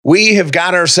We have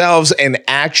got ourselves an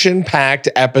action-packed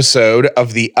episode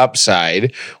of The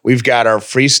Upside. We've got our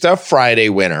Free Stuff Friday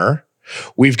winner.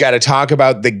 We've got to talk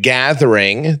about the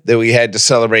gathering that we had to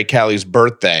celebrate Callie's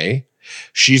birthday.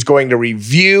 She's going to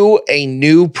review a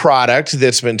new product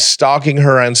that's been stalking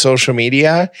her on social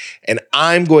media, and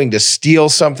I'm going to steal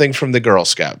something from the Girl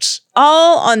Scouts.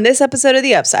 All on this episode of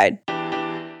The Upside.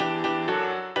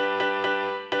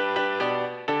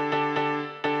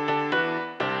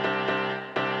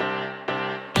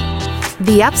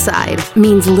 The Upside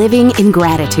means living in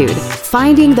gratitude,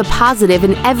 finding the positive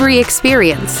in every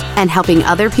experience, and helping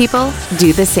other people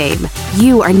do the same.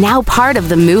 You are now part of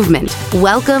the movement.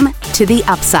 Welcome to The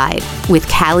Upside with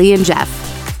Callie and Jeff.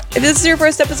 If this is your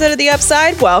first episode of The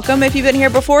Upside, welcome. If you've been here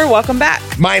before, welcome back.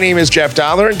 My name is Jeff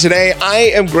Dollar, and today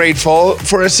I am grateful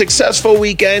for a successful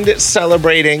weekend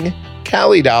celebrating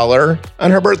Callie Dollar on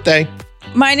her birthday.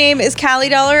 My name is Callie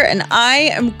Dollar, and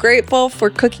I am grateful for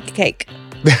cookie cake.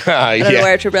 I don't know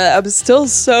where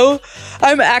to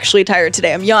I'm actually tired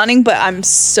today. I'm yawning, but I'm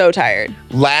so tired.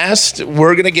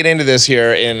 We're going to get into this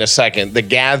here in a second. The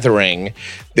gathering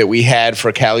that we had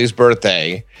for Callie's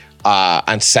birthday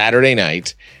on Saturday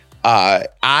night.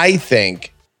 I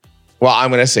think, well, I'm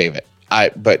going to save it.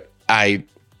 But I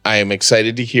am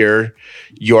excited to hear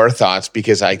your thoughts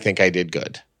because I think I did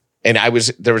good. And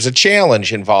there was a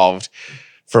challenge involved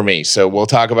for me. So we'll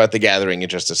talk about the gathering in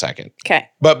just a second. Okay.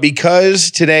 But because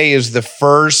today is the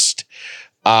first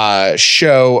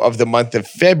show of the month of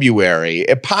February,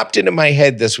 it popped into my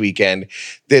head this weekend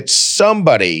that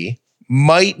somebody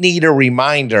might need a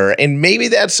reminder, and maybe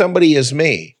that somebody is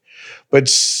me, but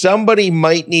somebody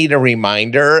might need a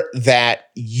reminder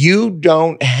that you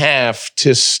don't have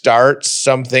to start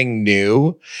something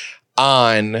new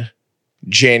on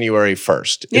January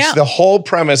 1st. Yeah. It's the whole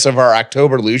premise of our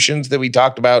Octoberlutions that we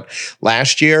talked about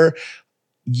last year.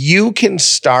 You can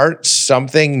start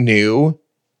something new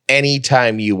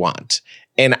anytime you want.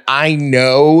 And I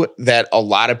know that a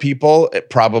lot of people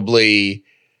probably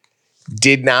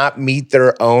did not meet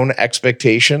their own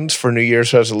expectations for New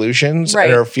Year's resolutions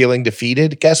and are feeling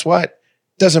defeated. Guess what?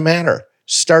 Doesn't matter.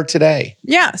 Start today.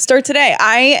 Yeah, start today.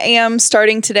 I am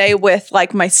starting today with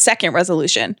like my second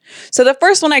resolution. So the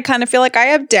first one I kind of feel like I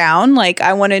have down. Like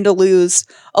I wanted to lose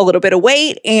a little bit of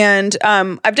weight, and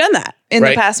I've done that in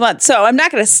the past month. So I'm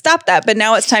not going to stop that, but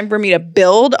now it's time for me to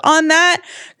build on that,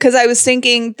 because I was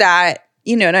thinking that,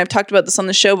 you know, and I've talked about this on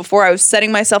the show before, I was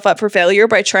setting myself up for failure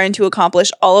by trying to accomplish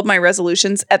all of my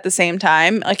resolutions at the same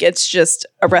time. Like it's just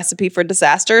a recipe for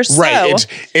disaster. Right.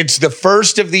 It's the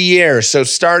first of the year. So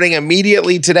starting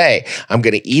immediately today, I'm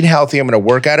going to eat healthy. I'm going to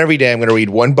work out every day. I'm going to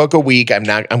read one book a week. I'm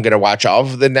going to watch all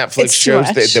of the Netflix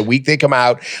shows the week they come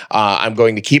out. I'm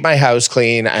going to keep my house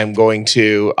clean. I'm going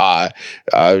to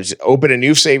open a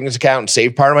new savings account and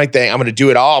save part of my thing. I'm going to do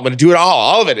it all. I'm going to do it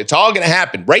all of it. It's all going to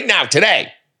happen right now,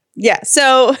 today. Yeah.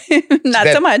 So not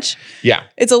so much. Yeah.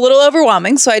 It's a little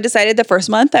overwhelming. So I decided the first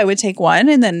month I would take one,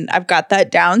 and then I've got that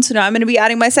down. So now I'm going to be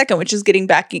adding my second, which is getting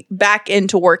back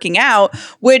into working out,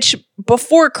 which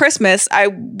before Christmas, I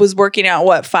was working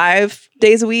out, 5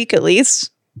 days a week at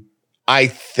least? I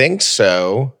think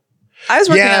so. I was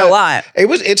working out a lot.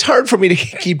 It's hard for me to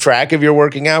keep track of your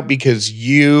working out because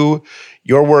your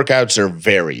workouts are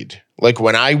varied. Like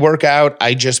when I work out,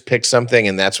 I just pick something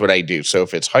and that's what I do. So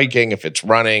if it's hiking, if it's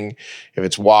running, if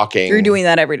it's walking. You're doing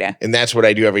that every day. And that's what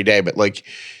I do every day. But like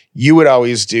you would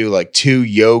always do like 2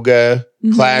 yoga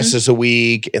classes a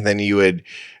week, and then you would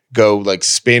go like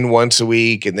spin once a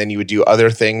week, and then you would do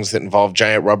other things that involve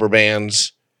giant rubber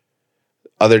bands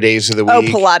other days of the week. Oh,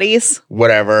 Pilates.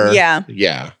 Whatever. Yeah.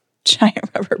 Yeah. Giant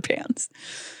rubber bands.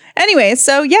 Anyway,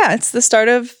 so yeah, it's the start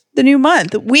of the new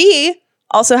month. We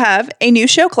also have a new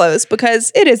show close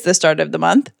because it is the start of the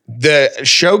month. The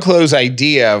show close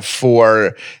idea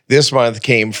for this month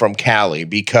came from Callie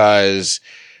because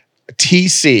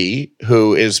TC,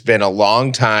 who has been a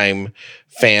long time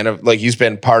fan of, like, he's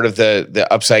been part of the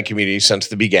Upside community since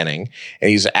the beginning, and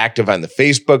he's active on the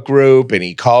Facebook group, and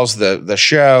he calls the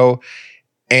show.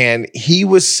 And he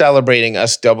was celebrating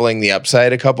us doubling the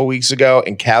Upside a couple weeks ago,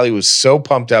 and Callie was so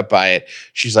pumped up by it.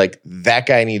 She's like, that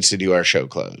guy needs to do our show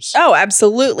close. Oh,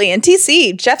 absolutely. And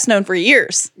TC, Jeff's known for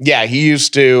years. Yeah, he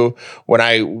used to, when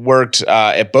I worked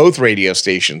at both radio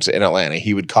stations in Atlanta,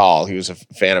 he would call. He was a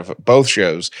fan of both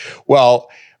shows. Well,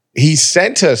 he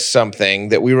sent us something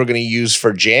that we were going to use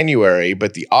for January,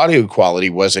 but the audio quality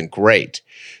wasn't great.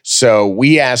 So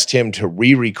we asked him to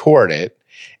re-record it,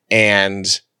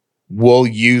 and we'll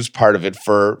use part of it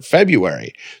for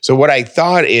February. So what I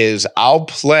thought is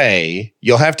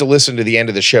you'll have to listen to the end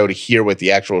of the show to hear what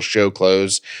the actual show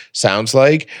close sounds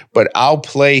like, but I'll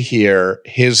play here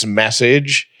his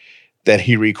message that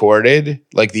he recorded,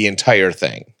 like the entire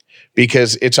thing.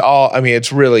 Because it's all, I mean,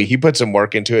 it's really, he put some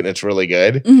work into it and it's really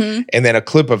good. Mm-hmm. And then a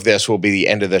clip of this will be the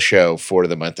end of the show for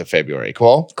the month of February.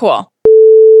 Cool? Cool.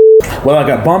 Well, I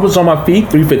got Bombas on my feet,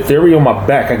 3-Fit Theory on my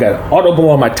back. I got Audible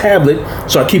on my tablet,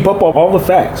 so I keep up on all the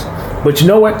facts. But you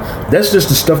know what? That's just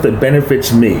the stuff that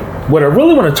benefits me. What I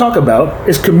really want to talk about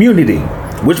is community,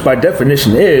 which by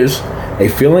definition is a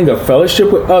feeling of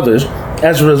fellowship with others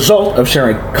as a result of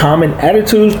sharing common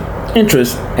attitudes,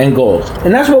 interests, and goals.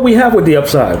 And that's what we have with The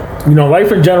Upside. You know,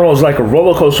 life in general is like a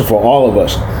roller coaster for all of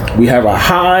us. We have our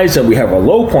highs and we have our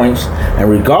low points, and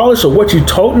regardless of what you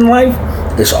tote in life,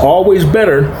 it's always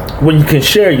better when you can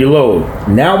share your load.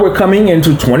 Now we're coming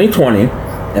into 2020,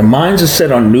 and minds are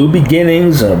set on new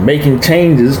beginnings and making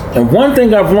changes. And one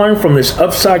thing I've learned from this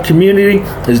Upside community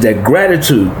is that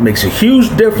gratitude makes a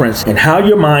huge difference in how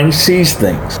your mind sees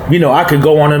things. You know, I could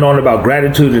go on and on about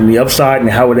gratitude and the Upside and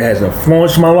how it has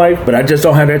influenced my life, but I just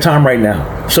don't have that time right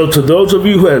now. So to those of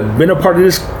you who have been a part of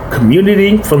this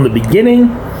community from the beginning,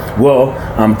 well,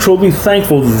 I'm truly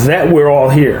thankful that we're all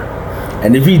here.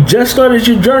 And if you just started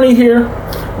your journey here,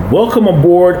 welcome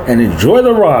aboard and enjoy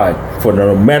the ride. For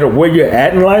no matter where you're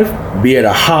at in life, be it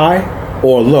a high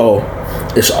or low,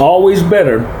 it's always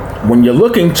better when you're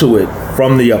looking to it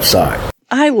from the upside.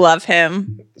 I love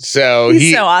him. So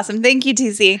He's so awesome. Thank you,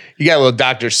 TC. You got a little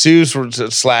Dr.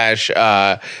 Seuss slash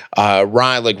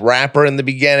rhyme, like rapper in the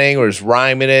beginning, or he's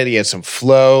rhyming it. He had some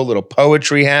flow, little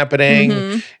poetry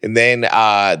happening, and then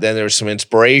there was some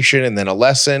inspiration, and then a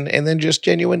lesson, and then just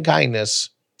genuine kindness.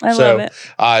 I love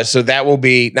it. So that will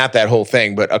be not that whole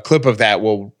thing, but a clip of that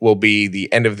will be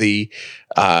the end of the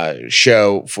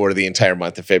show for the entire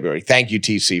month of February. Thank you,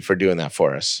 TC, for doing that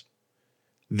for us.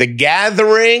 The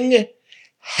gathering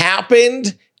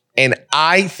happened, and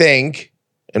I think,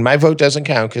 and my vote doesn't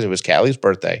count because it was Callie's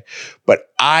birthday,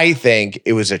 but I think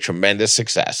it was a tremendous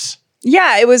success.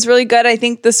 Yeah, it was really good. I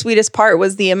think the sweetest part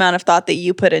was the amount of thought that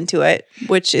you put into it,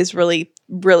 which is really,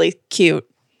 really cute.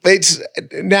 It's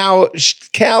now,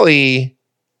 Callie,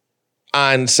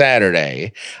 on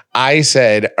Saturday, I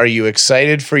said, "Are you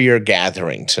excited for your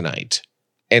gathering tonight?"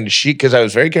 And because I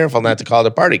was very careful not to call it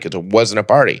a party because it wasn't a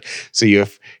party.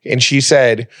 And she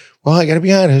said, "Well, I got to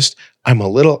be honest, I'm a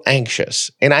little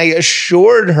anxious." And I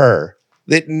assured her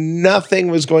that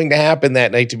nothing was going to happen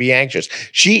that night to be anxious.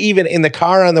 She even, in the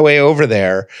car on the way over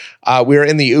there, we were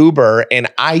in the Uber,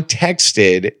 and I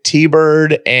texted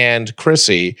T-Bird and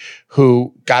Chrissy,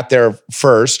 who got there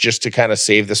first just to kind of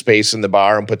save the space in the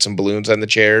bar and put some balloons on the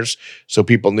chairs so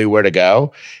people knew where to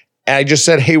go. And I just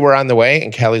said, "Hey, we're on the way."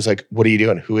 And Callie's like, "What are you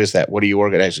doing? Who is that? What are you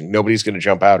organizing?" Nobody's going to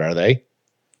jump out, are they?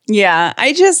 Yeah,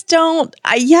 I just don't.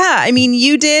 I mean,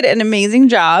 you did an amazing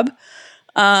job.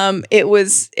 It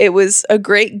was a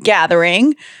great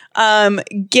gathering.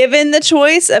 Given the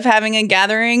choice of having a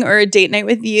gathering or a date night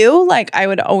with you, like I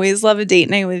would always love a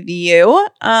date night with you.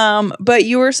 But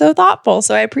you were so thoughtful,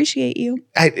 so I appreciate you.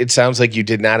 It sounds like you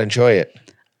did not enjoy it.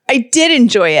 I did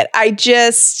enjoy it. I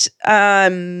just, I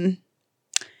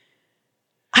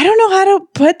don't know how to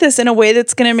put this in a way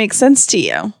that's going to make sense to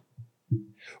you.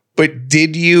 But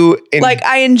did you...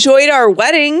 I enjoyed our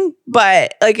wedding,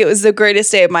 but like it was the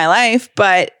greatest day of my life,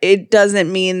 but it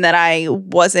doesn't mean that I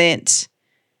wasn't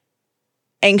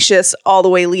anxious all the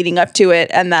way leading up to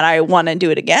it and that I want to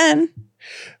do it again.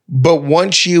 But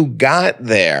once you got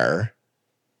there,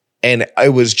 and it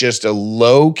was just a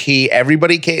low key,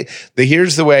 everybody came.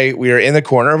 Here's the way: we were in the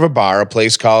corner of a bar, a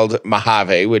place called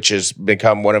Mojave, which has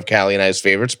become one of Callie and I's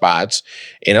favorite spots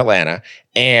in Atlanta.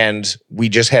 And we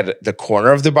just had the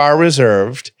corner of the bar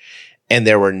reserved, and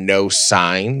there were no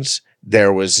signs.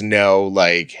 There was no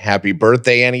like happy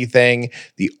birthday anything.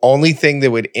 The only thing that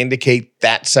would indicate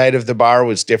that side of the bar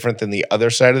was different than the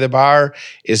other side of the bar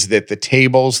is that the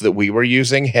tables that we were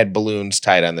using had balloons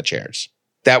tied on the chairs.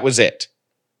 That was it.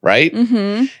 Right?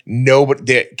 Mm-hmm.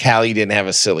 Nobody, Callie didn't have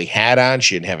a silly hat on.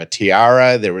 She didn't have a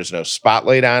tiara. There was no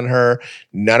spotlight on her.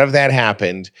 None of that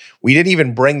happened. We didn't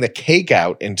even bring the cake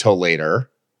out until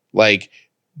later. Like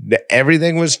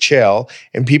everything was chill,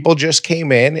 and people just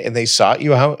came in and they sought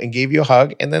you out and gave you a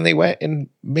hug, and then they went and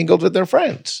mingled with their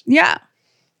friends. Yeah.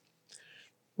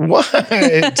 What?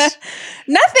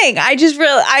 Nothing. I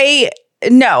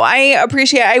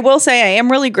appreciate it. I will say I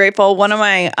am really grateful. One of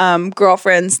my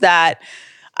girlfriends that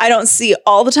I don't see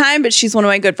all the time, but she's one of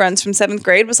my good friends from 7th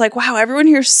grade, was like, "Wow, everyone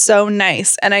here's so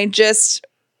nice." And I just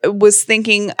was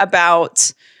thinking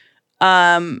about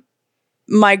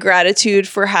my gratitude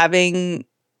for having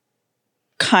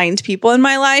kind people in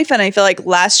my life. And I feel like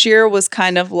last year was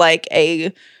kind of like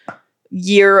a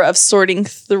year of sorting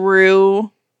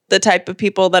through the type of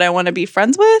people that I want to be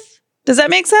friends with. Does that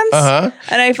make sense? Uh-huh.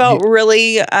 And I felt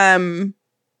really, I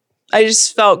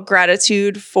just felt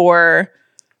gratitude for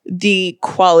the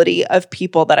quality of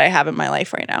people that I have in my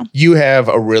life right now. You have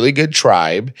a really good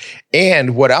tribe.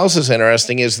 And what else is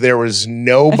interesting is there was I feel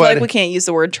nobody. like we can't use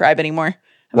the word tribe anymore.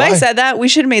 Have Why? I said that? We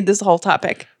should have made this whole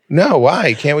topic. No,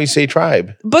 why? Can't we say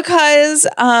tribe? Because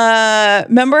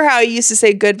remember how I used to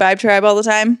say good vibe tribe all the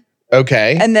time?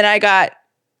 Okay. And then I got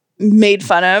made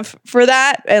fun of for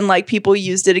that. And like people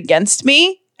used it against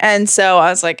me. And so I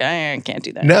was like, I can't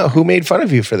do that. No, who made fun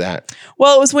of you for that?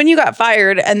 Well, it was when you got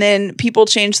fired and then people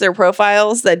changed their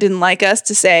profiles that didn't like us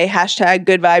to say hashtag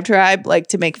good vibe tribe, like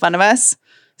to make fun of us.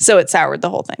 So it soured the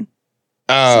whole thing.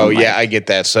 Oh, So, like- yeah, I get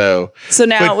that. So So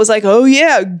now But- it was like, oh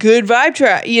yeah, good vibe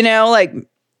tribe. You know, like,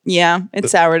 yeah, it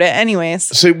soured it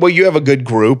anyways. well, you have a good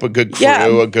group, a good crew, Yeah.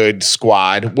 a good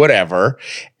squad, whatever.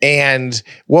 And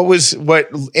what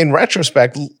in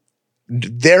retrospect,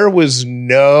 there was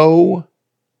no.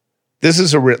 This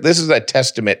is a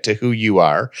testament to who you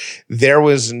are. There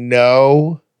was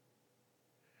no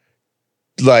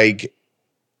like,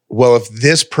 well, if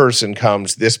this person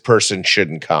comes, this person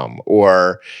shouldn't come,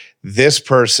 or this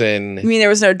person. I mean, there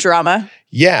was no drama.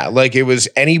 Yeah, like it was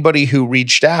anybody who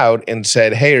reached out and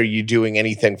said, "Hey, are you doing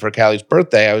anything for Callie's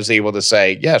birthday?" I was able to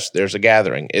say, "Yes, there's a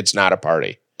gathering. It's not a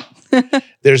party.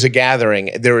 There's a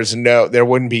gathering." There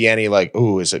wouldn't be any like,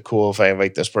 "Ooh, is it cool if I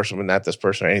invite this person but not this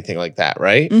person?" or anything like that,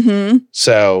 right? Mm-hmm.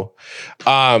 So,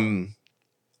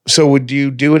 so would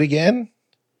you do it again?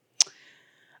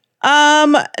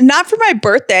 Not for my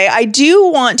birthday. I do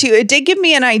want to. It did give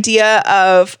me an idea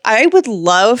of I would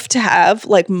love to have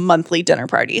like monthly dinner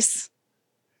parties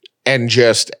And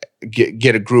just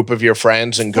get a group of your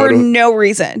friends and for go to no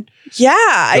reason.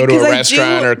 Yeah, a 'cause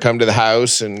restaurant or come to the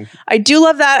house and I do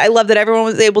love that. I love that everyone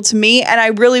was able to meet, and I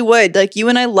really would. Like you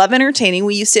and I love entertaining.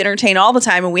 We used to entertain all the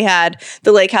time, and we had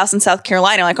the lake house in South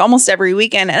Carolina like almost every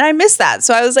weekend, and I miss that.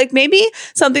 So I was like, maybe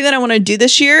something that I want to do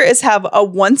this year is have a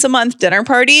once a month dinner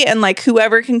party, and like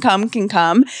whoever can come can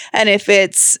come. And if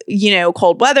it's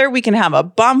cold weather, we can have a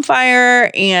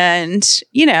bonfire and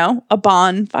a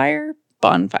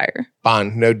bonfire.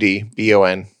 Bon, no D,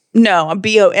 B-O-N. No, a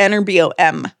BON or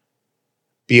BOM.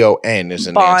 B-O-N is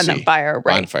in Nancy. Bonfire,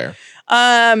 right? Bonfire.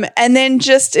 And then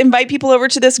just invite people over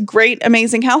to this great,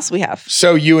 amazing house we have.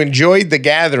 So you enjoyed the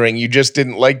gathering. You just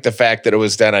didn't like the fact that it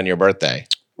was done on your birthday.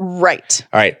 Right.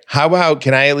 All right. How about,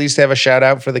 can I at least have a shout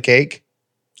out for the cake?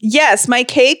 Yes, my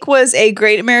cake was a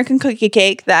Great American Cookie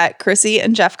cake that Chrissy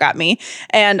and Jeff got me.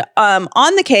 And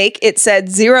on the cake, it said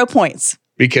 0 points.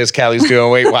 Because Callie's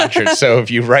doing Weight Watchers. So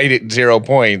if you write it 0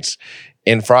 points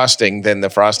in frosting, then the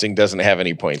frosting doesn't have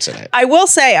any points in it. I will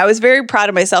say I was very proud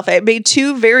of myself. I made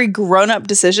 2 very grown-up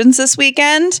decisions this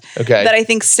weekend Okay. that I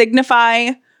think signify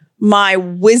my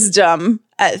wisdom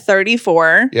at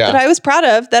 34 Yeah. that I was proud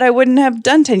of that I wouldn't have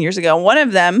done 10 years ago. One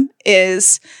of them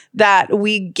is that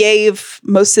we gave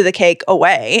most of the cake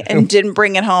away and didn't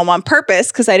bring it home on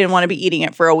purpose because I didn't want to be eating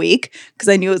it for a week because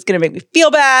I knew it was going to make me feel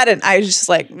bad. And I was just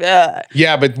like, ugh.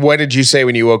 Yeah, but what did you say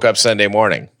when you woke up Sunday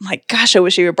morning? I'm like, gosh, I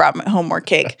wish you had brought me home more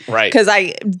cake. Right. Because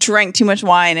I drank too much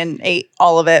wine and ate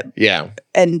all of it Yeah.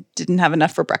 and didn't have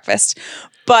enough for breakfast.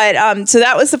 But so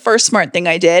that was the first smart thing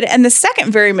I did. And the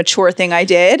second very mature thing I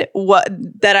did,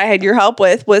 that I had your help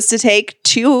with, was to take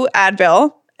 2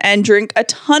 Advil and drink a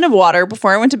ton of water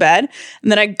before I went to bed.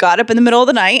 And then I got up in the middle of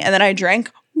the night and then I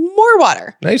drank more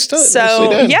water. Nicely So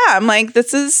done. yeah, I'm like,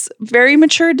 this is very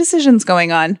mature decisions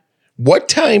going on. What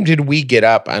time did we get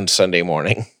up on Sunday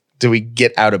morning? Did we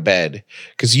get out of bed?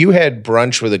 Because you had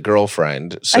brunch with a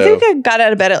girlfriend. So, I think I got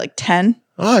out of bed at like 10.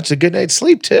 oh, it's a good night's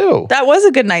sleep too. That was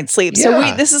a good night's sleep. So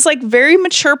Yeah. this is like very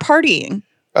mature partying.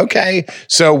 Okay.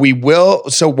 So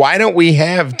why don't we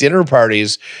have dinner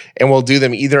parties and we'll do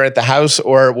them either at the house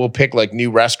or we'll pick like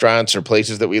new restaurants or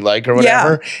places that we like or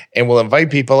whatever. And we'll invite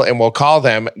people and we'll call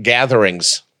them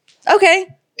gatherings. Okay.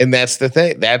 And that's the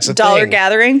thing. That's the Dollar thing.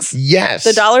 gatherings. Yes.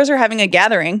 The dollars are having a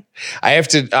gathering. I have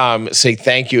to say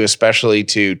thank you, especially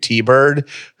to T-Bird,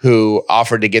 who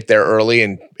offered to get there early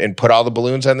and put all the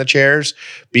balloons on the chairs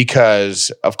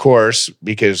because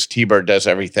T-Bird does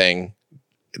everything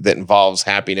that involves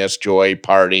happiness, joy,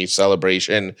 party,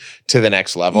 celebration to the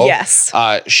next level. Yes.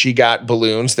 She got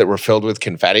balloons that were filled with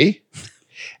confetti,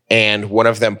 and one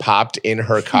of them popped in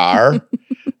her car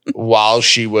while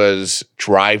she was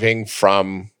driving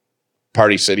from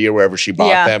Party City or wherever she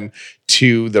bought them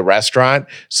to the restaurant.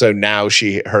 So now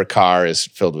her car is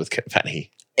filled with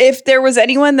confetti. If there was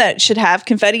anyone that should have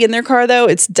confetti in their car, though,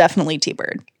 it's definitely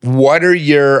T-Bird. What are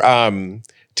your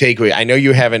takeaway? I know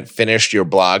you haven't finished your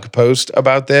blog post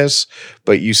about this,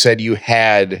 but you said you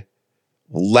had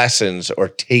lessons or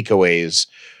takeaways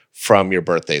from your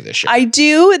birthday this year? I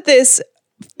do this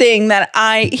thing that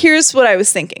here's what I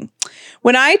was thinking.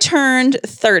 When I turned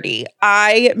 30,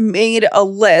 I made a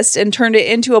list and turned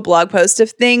it into a blog post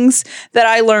of things that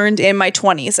I learned in my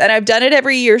 20s. And I've done it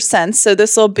every year since. So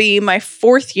this will be my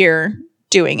 4th year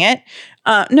doing it.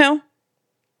 No.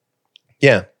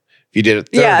 Yeah. If you did it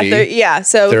 30.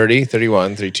 So 30,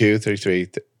 31, 32, 33,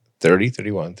 30,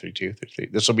 31, 32, 33.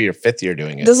 This will be your 5th year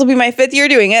doing it. This will be my 5th year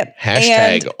doing it.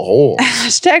 Hashtag old.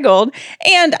 Hashtag old.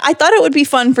 And I thought it would be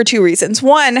fun for 2 reasons.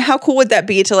 One, how cool would that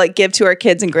be to like give to our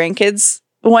kids and grandkids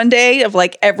one day of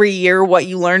like every year what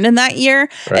you learned in that year.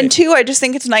 Right. And 2, I just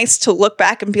think it's nice to look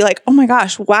back and be like, oh my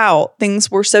gosh, wow, things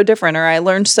were so different, or I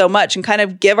learned so much, and kind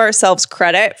of give ourselves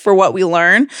credit for what we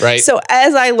learn. Right. So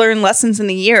as I learn lessons in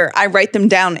the year, I write them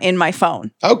down in my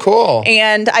phone. Oh, cool.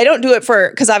 And I don't do it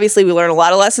because obviously we learn a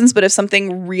lot of lessons, but if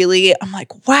something really, I'm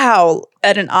like, wow,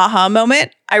 at an aha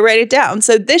moment, I write it down.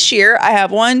 So this year I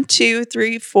have 1, 2,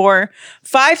 3, 4,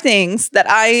 5 things that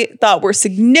I thought were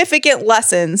significant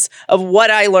lessons of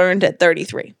what I learned at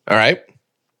 33. All right.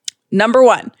 Number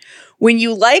 1, when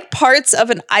you like parts of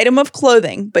an item of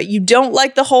clothing, but you don't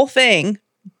like the whole thing,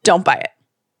 don't buy it.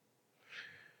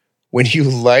 When you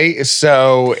like,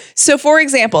 so for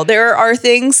example, there are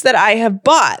things that I have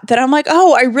bought that I'm like,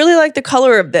 oh, I really like the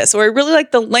color of this, or I really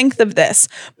like the length of this,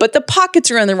 but the pockets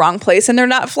are in the wrong place and they're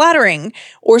not flattering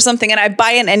or something. And I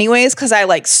buy it anyways because I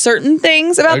like certain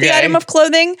things about the item of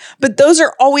clothing, but those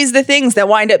are always the things that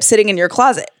wind up sitting in your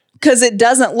closet because it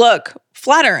doesn't look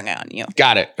flattering on you.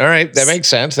 Got it. All right. That makes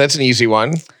sense. That's an easy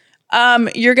one.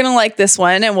 You're going to like this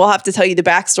one, and we'll have to tell you the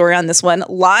backstory on this one.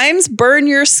 Limes burn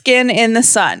your skin in the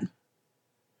sun.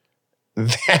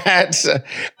 That's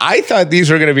I thought these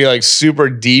were going to be like super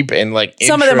deep and like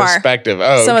some introspective.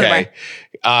 Oh, some okay.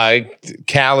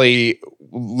 Callie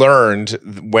learned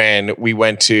when we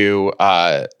went to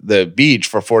the beach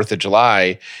for 4th of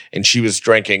July, and she was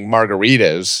drinking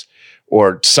margaritas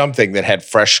or something that had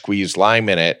fresh squeezed lime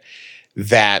in it,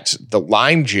 that the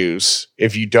lime juice,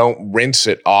 if you don't rinse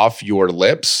it off your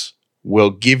lips, will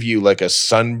give you like a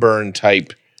sunburn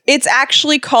type. It's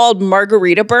actually called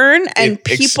margarita burn, and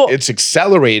it's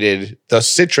accelerated. The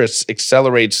citrus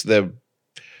accelerates the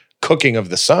cooking of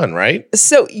the sun, right?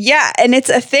 So yeah, and it's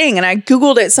a thing. And I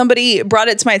Googled it. Somebody brought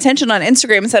it to my attention on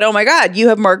Instagram and said, oh my God, you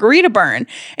have margarita burn.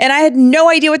 And I had no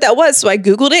idea what that was. So I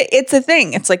Googled it. It's a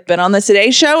thing. It's like been on the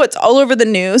Today Show. It's all over the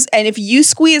news. And if you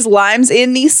squeeze limes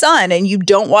in the sun and you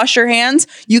don't wash your hands,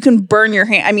 you can burn your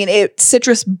hand. I mean,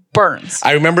 citrus burns.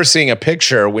 I remember seeing a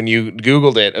picture when you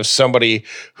Googled it of somebody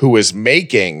who was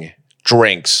making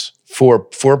drinks for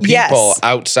people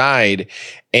outside,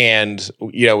 and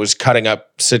was cutting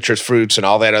up citrus fruits and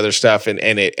all that other stuff,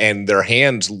 and their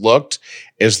hands looked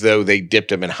as though they dipped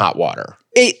them in hot water.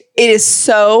 It is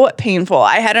so painful.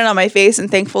 I had it on my face, and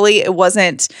thankfully it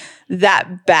wasn't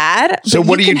that bad. So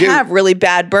what do you do? You can have really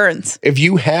bad burns. If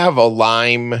you have a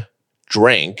lime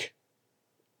drink,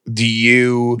 do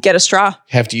you get a straw?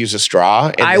 Have to use a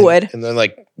straw? I would. And then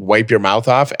like wipe your mouth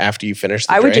off after you finish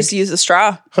the drink? I would just use a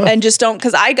straw and just don't,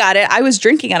 because I got it. I was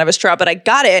drinking out of a straw, but I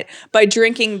got it by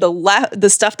drinking the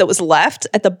stuff that was left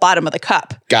at the bottom of the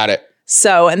cup. Got it.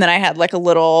 So, and then I had like a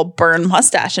little burn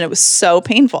mustache, and it was so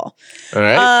painful. All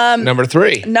right. Number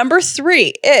 3. Number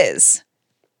 3 is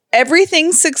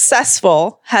everything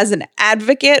successful has an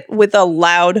advocate with a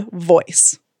loud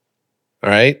voice. All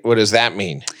right. What does that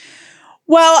mean?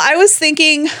 Well, I was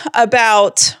thinking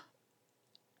about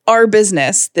our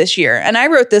business this year, and I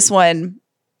wrote this one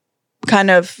kind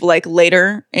of like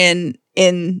later in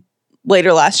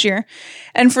later last year.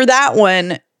 And for that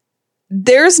one,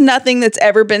 there's nothing that's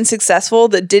ever been successful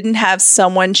that didn't have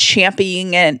someone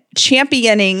championing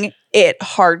it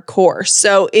hardcore.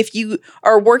 So if you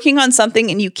are working on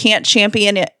something and you can't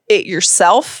champion it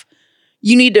yourself,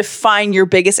 you need to find your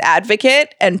biggest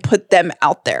advocate and put them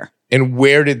out there. And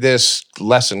where did this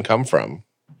lesson come from?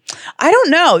 I don't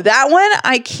know. That one,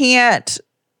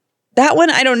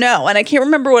 I don't know. And I can't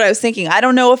remember what I was thinking. I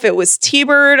don't know if it was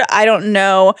T-Bird. I don't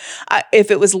know if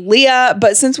it was Leah.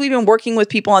 But since we've been working with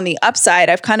people on the upside,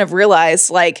 I've kind of realized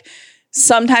like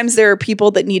sometimes there are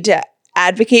people that need to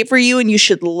advocate for you, and you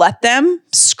should let them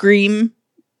scream.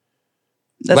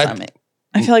 I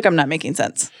feel like I'm not making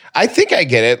sense. I think I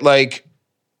get it.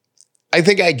 I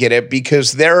think I get it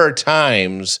because there are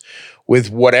times with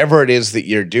whatever it is that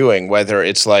you're doing, whether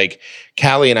it's like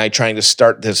Callie and I trying to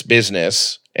start this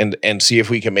business and see if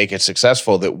we can make it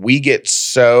successful, that we get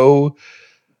so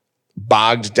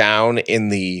bogged down in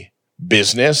the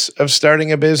business of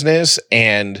starting a business.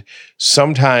 And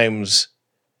sometimes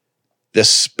the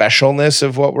specialness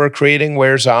of what we're creating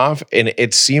wears off. And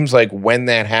it seems like when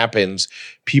that happens,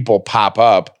 people pop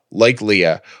up like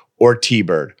Leah or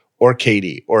T-Bird or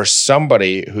Katie or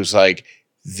somebody who's like,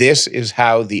 this is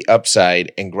how the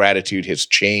upside and gratitude has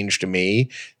changed me.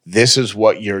 This is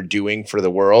what you're doing for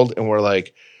the world. And we're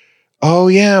like, oh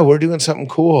yeah, we're doing something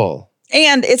cool.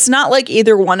 And it's not like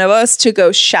either one of us to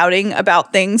go shouting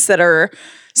about things that are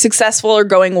successful or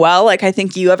going well. Like, I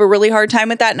think you have a really hard time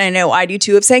with that. And I know I do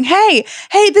too, of saying, hey,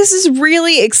 this is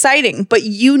really exciting. But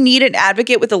you need an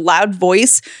advocate with a loud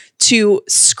voice to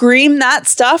scream that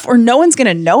stuff or no one's going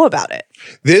to know about it.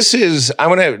 This is,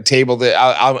 I'm going to table the,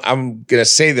 I'm going to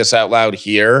say this out loud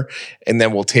here, and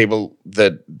then we'll table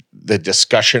the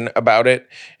discussion about it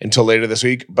until later this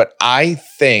week. But I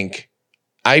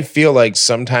feel like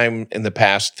sometime in the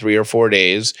past 3 or 4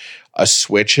 days, a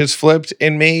switch has flipped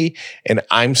in me, and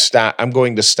I'm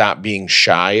going to stop being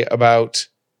shy about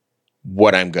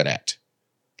what I'm good at.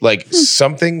 Like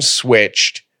something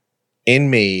switched in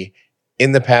me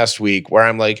in the past week where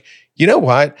I'm like, you know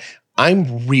what?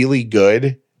 I'm really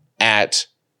good at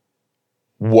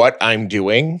what I'm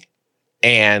doing,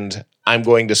 and I'm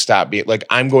going to stop being like,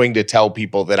 I'm going to tell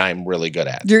people that I'm really good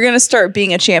at. You're going to start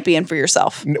being a champion for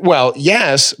yourself. Well,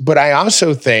 yes, but I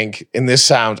also think, and this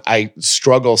sounds, I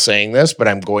struggle saying this, but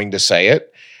I'm going to say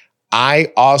it.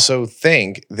 I also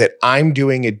think that I'm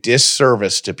doing a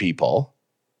disservice to people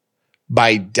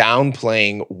by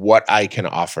downplaying what I can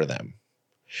offer them.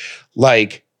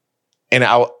 Like, and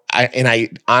I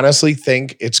honestly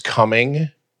think it's coming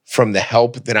from the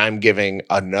help that I'm giving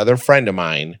a friend of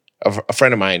mine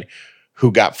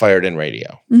who got fired in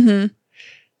radio. Mm-hmm.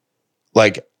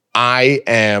 Like, I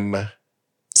am.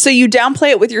 So you downplay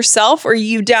it with yourself, or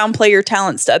you downplay your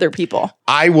talents to other people?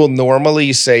 I will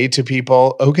normally say to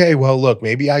people, okay, well, look,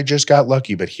 maybe I just got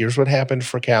lucky, but here's what happened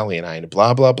for Callie and I, and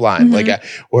blah, blah, blah. Mm-hmm. Like,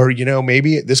 or,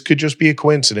 maybe this could just be a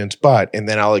coincidence, and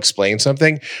then I'll explain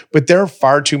something. But there are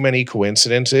far too many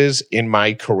coincidences in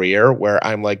my career where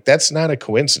I'm like, that's not a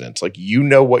coincidence. Like, you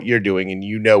know what you're doing and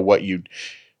you know what you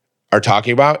are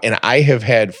talking about. And I have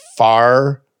had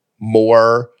far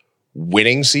more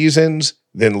winning seasons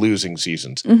than losing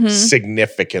seasons,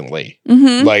 significantly.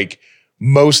 Mm-hmm. Like,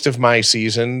 most of my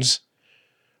seasons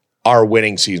are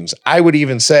winning seasons. I would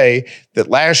even say that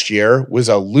last year was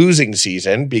a losing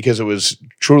season because it was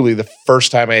truly the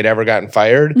first time I had ever gotten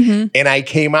fired. Mm-hmm. And I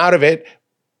came out of it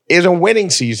as a winning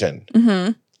season.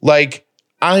 Mm-hmm. Like,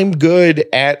 I'm good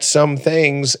at some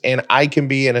things and I can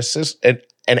be an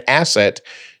asset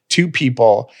to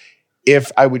people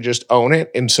if I would just own it.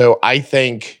 And so I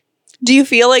think, do you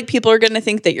feel like people are going to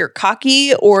think that you're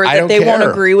cocky or that they won't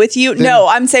agree with you? No,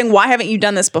 I'm saying, why haven't you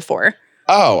done this before?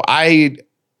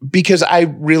 Because I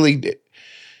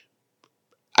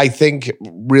think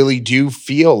really do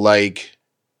feel like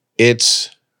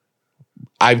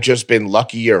I've just been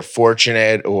lucky or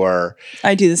fortunate, or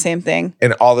I do the same thing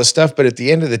and all this stuff. But at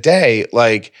the end of the day,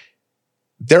 like,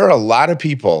 there are a lot of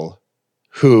people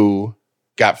who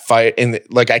got fired, and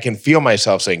like, I can feel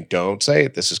myself saying, don't say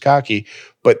it, this is cocky.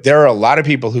 But there are a lot of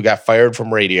people who got fired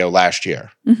from radio last year.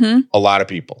 Mm-hmm. A lot of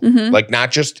people. Mm-hmm. Like, not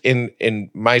just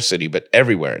in my city, but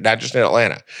everywhere, not just in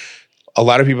Atlanta. A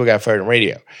lot of people got fired in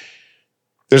radio.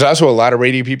 There's also a lot of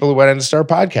radio people who went on to start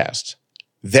podcasts.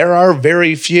 There are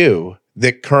very few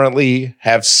that currently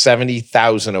have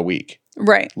 70,000 a week.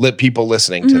 Right. People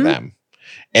listening to them.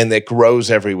 And that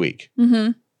grows every week.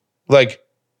 Mm-hmm. Like,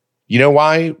 you know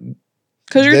why?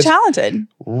 Because you're talented.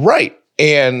 Right.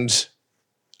 And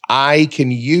I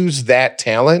can use that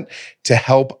talent to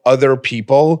help other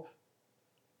people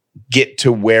get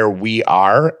to where we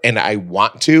are. And I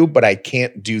want to, but I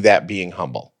can't do that being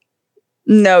humble.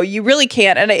 No, you really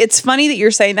can't. And it's funny that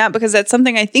you're saying that, because that's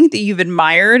something I think that you've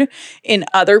admired in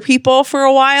other people for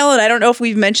a while. And I don't know if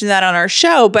we've mentioned that on our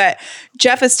show, but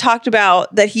Jeff has talked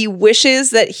about that he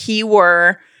wishes that he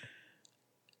were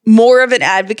more of an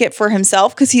advocate for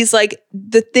himself, because he's like,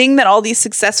 the thing that all these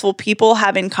successful people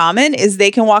have in common is they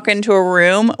can walk into a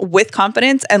room with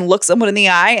confidence and look someone in the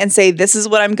eye and say, this is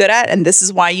what I'm good at, and this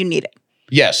is why you need it.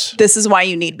 Yes. This is why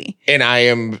you need me. And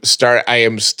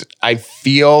I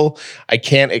feel, I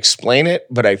can't explain it,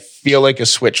 but I feel like a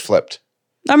switch flipped.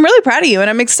 I'm really proud of you, and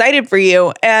I'm excited for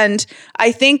you. And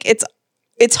I think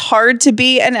it's hard to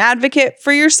be an advocate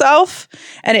for yourself,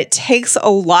 and it takes a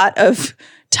lot of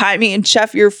timing. And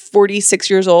Chef, you're 46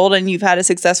 years old and you've had a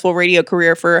successful radio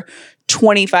career for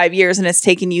 25 years, and it's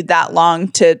taken you that long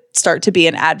to start to be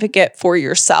an advocate for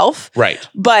yourself. Right.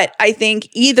 But I think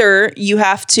either you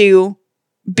have to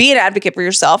be an advocate for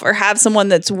yourself or have someone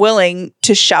that's willing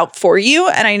to shout for you.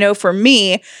 And I know for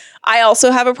me, I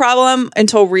also have a problem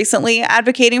until recently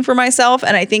advocating for myself.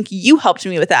 And I think you helped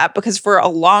me with that, because for a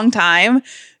long time,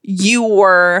 you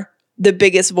were the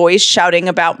biggest voice shouting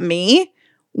about me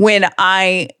when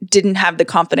I didn't have the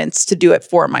confidence to do it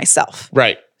for myself.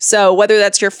 Right. So whether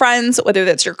that's your friends, whether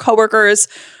that's your coworkers,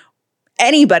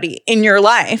 anybody in your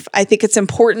life, I think it's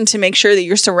important to make sure that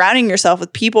you're surrounding yourself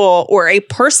with people or a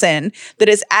person that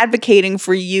is advocating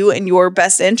for you and your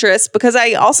best interests. Because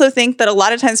I also think that a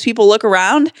lot of times people look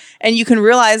around and you can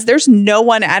realize there's no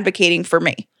one advocating for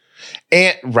me.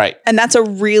 And right. And that's a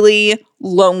really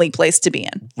lonely place to be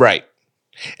in. Right.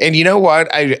 And you know what?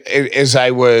 I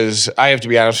have to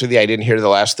be honest with you, I didn't hear the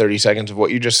last 30 seconds of what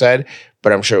you just said,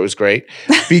 but I'm sure it was great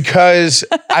because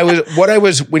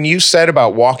when you said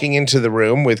about walking into the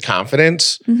room with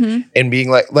confidence and being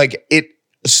like it,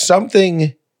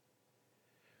 something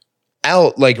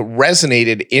out like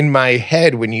resonated in my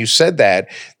head when you said that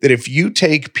if you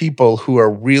take people who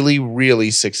are really,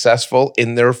 really successful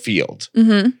in their field,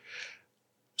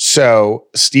 so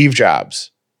Steve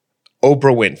Jobs,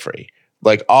 Oprah Winfrey,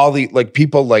 like all the like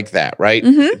people like that, right?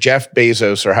 Jeff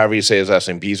Bezos, or however you say his last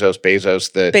name, Bezos,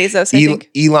 Bezos, I think.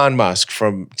 Elon Musk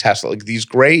from Tesla, like these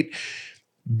great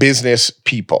business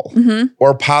people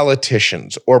or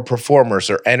politicians or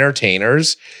performers or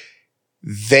entertainers,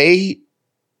 they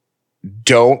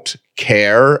don't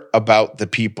care about the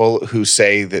people who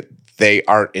say that they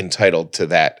aren't entitled to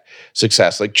that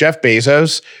success. Like Jeff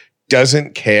Bezos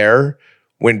doesn't care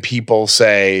when people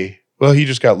say, well, he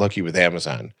just got lucky with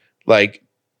Amazon. Like,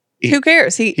 who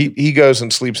cares? He goes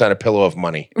and sleeps on a pillow of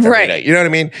money every night. You know what I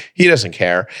mean? He doesn't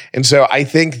care. And so I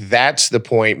think that's the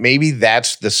point. Maybe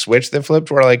that's the switch that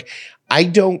flipped where like, I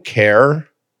don't care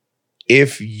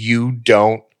if you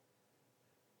don't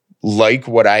like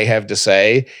what I have to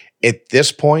say. At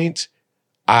this point,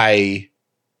 we'll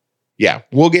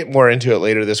get more into it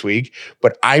later this week,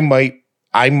 but I might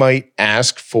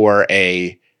ask for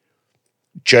a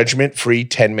judgment-free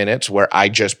 10 minutes where I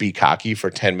just be cocky for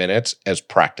 10 minutes as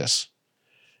practice.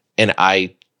 And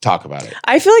I talk about it.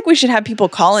 I feel like we should have people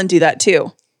call and do that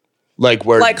too. Like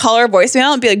call our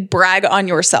voicemail and be like, brag on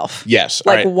yourself. Yes.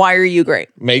 Like, why are you great?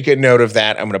 Make a note of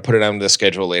that. I'm going to put it on the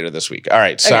schedule later this week. All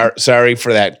right. Sorry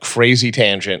for that crazy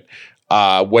tangent.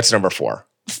 What's number 4?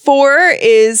 4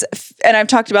 is, and I've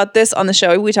talked about this on the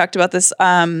show. We talked about this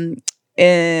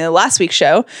in last week's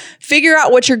show. Figure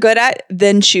out what you're good at,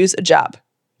 then choose a job.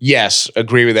 Yes,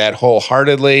 agree with that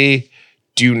wholeheartedly.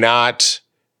 Do not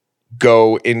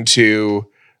go into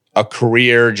a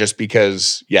career just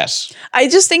because, yes. I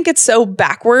just think it's so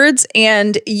backwards,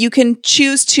 and you can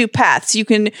choose 2 paths. You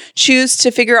can choose to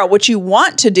figure out what you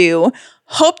want to do,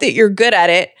 hope that you're good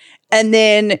at it, and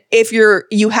then if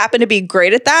you happen to be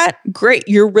great at that, great,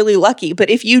 you're really lucky. But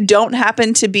if you don't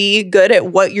happen to be good at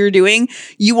what you're doing,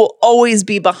 you will always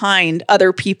be behind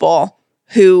other people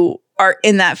who are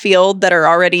in that field that are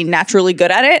already naturally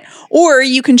good at it. Or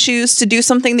you can choose to do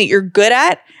something that you're good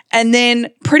at, and then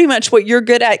pretty much what you're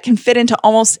good at can fit into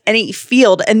almost any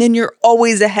field, and then you're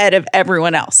always ahead of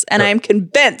everyone else. And I'm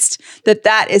convinced that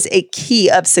that is a key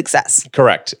of success.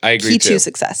 Correct. I agree. Key to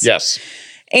success. Yes.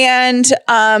 And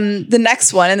the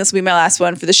next one, and this will be my last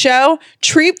one for the show,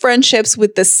 treat friendships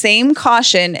with the same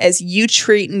caution as you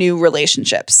treat new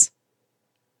relationships.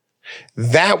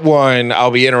 That one,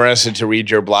 I'll be interested to read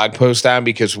your blog post on,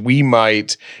 because we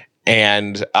might,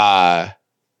 and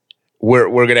we're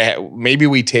going to maybe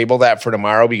we table that for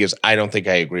tomorrow, because I don't think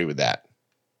I agree with that.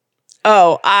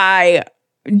 Oh,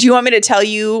 do you want me to tell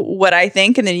you what I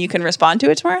think and then you can respond to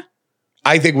it tomorrow?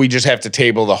 I think we just have to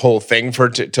table the whole thing for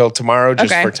till tomorrow,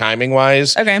 just for timing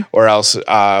wise. Okay. Or else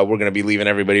we're going to be leaving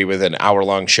everybody with an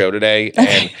hour-long show today.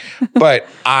 And but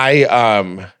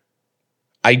I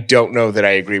don't know that I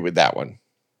agree with that one.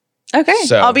 Okay.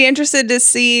 So, I'll be interested to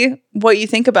see what you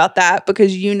think about that,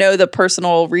 because you know the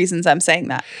personal reasons I'm saying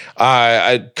that.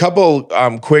 A couple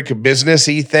quick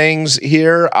businessy things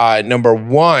here. Number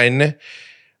 1,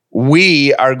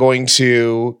 we are going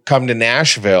to come to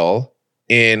Nashville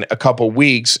in a couple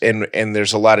weeks, and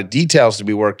there's a lot of details to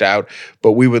be worked out,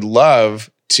 but we would love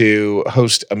to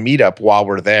host a meetup while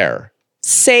we're there.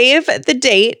 Save the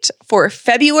date for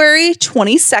February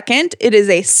 22nd. It is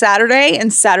a Saturday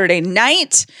and Saturday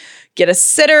night. Get a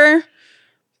sitter,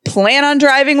 plan on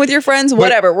driving with your friends,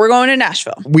 whatever. We're going to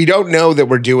Nashville. We don't know that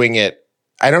we're doing it.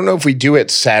 I don't know if we do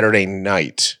it Saturday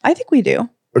night. I think we do.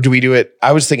 Or do we do it?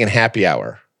 I was thinking happy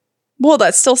hour. Well,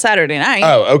 that's still Saturday night.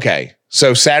 Oh, okay.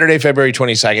 So Saturday, February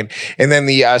 22nd. And then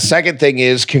the second thing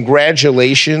is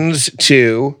congratulations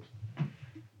to...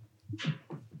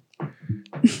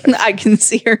 I can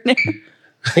see her name.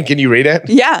 Can you read it?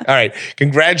 Yeah. All right.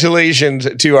 Congratulations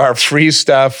to our Free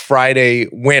Stuff Friday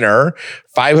winner.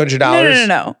 $500.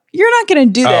 No. You're not going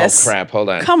to do this. Oh, crap. Hold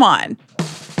on. Come on.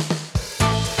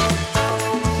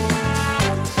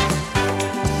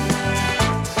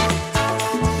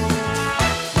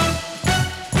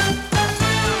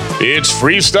 It's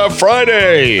Free Stuff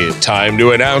Friday. Time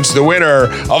to announce the winner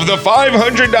of the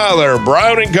 $500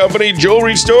 Brown & Company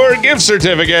Jewelry Store gift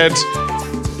certificate.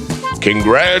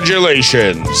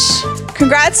 Congratulations.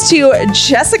 Congrats to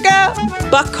Jessica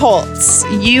Buckholtz.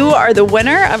 You are the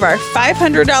winner of our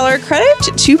 $500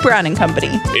 credit to Brown &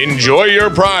 Company. Enjoy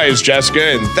your prize, Jessica,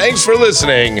 and thanks for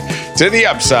listening to The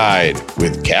Upside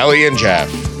with Callie and Jeff.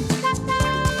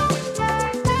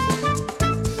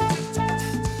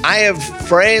 I have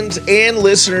friends and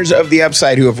listeners of The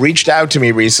Upside who have reached out to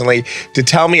me recently to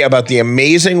tell me about the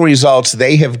amazing results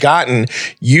they have gotten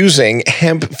using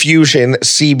Hemp Fusion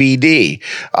CBD.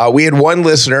 We had one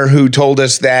listener who told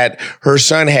us that her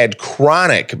son had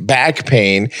chronic back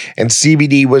pain, and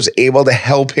CBD was able to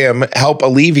help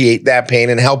alleviate that pain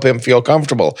and help him feel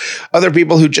comfortable. Other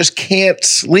people who just can't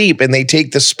sleep, and they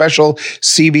take the special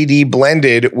CBD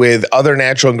blended with other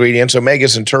natural ingredients,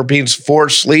 omegas and terpenes for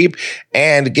sleep,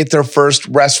 and get their first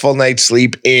restful night's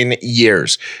sleep in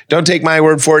years. Don't take my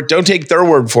word for it. Don't take their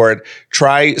word for it.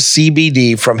 Try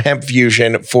CBD from Hemp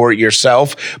Fusion for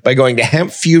yourself by going to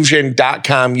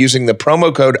hempfusion.com using the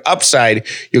promo code UPSIDE.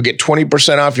 You'll get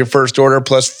 20% off your first order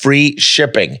plus free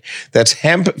shipping. That's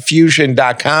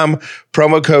hempfusion.com.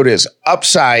 Promo code is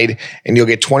UPSIDE, and you'll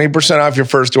get 20% off your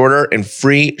first order and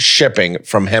free shipping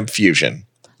from Hemp Fusion.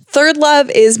 Third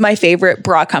Love is my favorite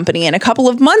bra company. And a couple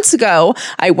of months ago,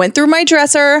 I went through my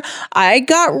dresser. I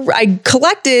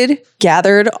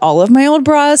gathered all of my old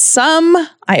bras. Some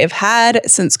I have had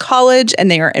since college,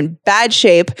 and they are in bad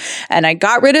shape. And I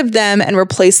got rid of them and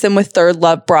replaced them with Third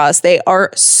Love bras. They are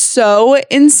so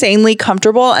insanely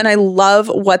comfortable, and I love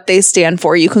what they stand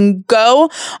for. You can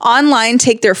go online,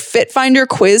 take their Fit Finder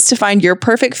quiz to find your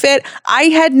perfect fit. I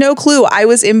had no clue. I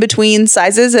was in between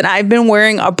sizes, and I've been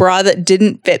wearing a bra that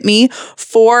didn't fit me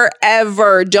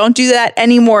forever. Don't do that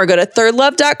anymore. Go to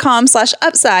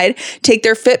thirdlove.com/upside, take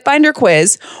their Fit Finder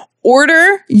quiz,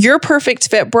 order your perfect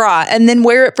fit bra, and then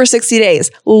wear it for 60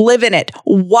 days. Live in it,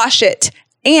 wash it.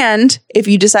 And if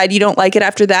you decide you don't like it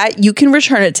after that, you can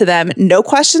return it to them. No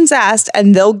questions asked,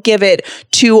 and they'll give it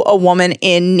to a woman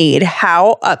in need.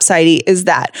 How upsidey is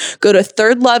that? Go to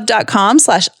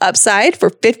thirdlove.com/upside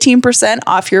for 15%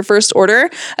 off your first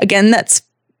order. Again, that's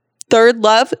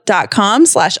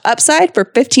thirdlove.com/upside for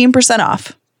 15%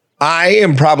 off. I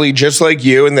am probably just like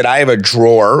you in that I have a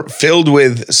drawer filled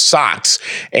with socks.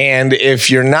 And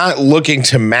if you're not looking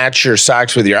to match your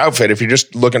socks with your outfit, if you're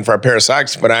just looking for a pair of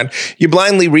socks to put on, you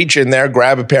blindly reach in there,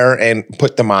 grab a pair, and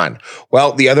put them on.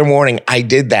 Well, the other morning I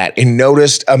did that and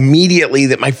noticed immediately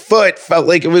that my foot felt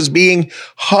like it was being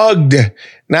hugged.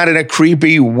 Not in a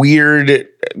creepy, weird,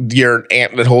 your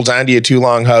aunt that holds on to you too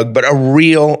long hug, but a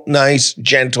real nice,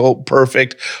 gentle,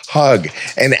 perfect hug.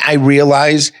 And I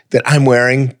realized that I'm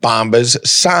wearing Bombas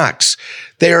socks.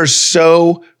 They are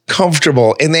so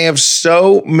comfortable, and they have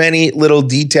so many little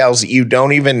details that you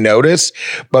don't even notice,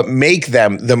 but make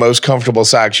them the most comfortable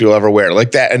socks you'll ever wear.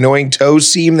 Like that annoying toe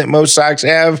seam that most socks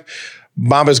have.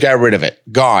 Bombas got rid of it.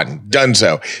 Gone.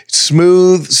 Donezo.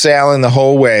 Smooth sailing the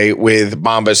whole way with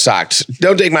Bombas socks.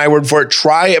 Don't take my word for it.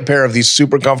 Try a pair of these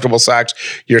super comfortable socks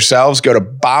yourselves. Go to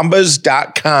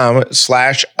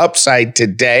bombas.com/upside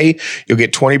today. You'll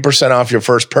get 20% off your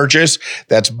first purchase.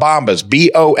 That's Bombas,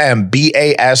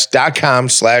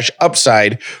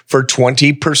 BOMBAS.com/upside for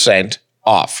 20%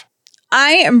 off.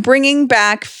 I am bringing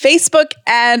back Facebook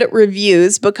ad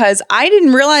reviews because I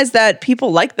didn't realize that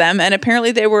people like them, and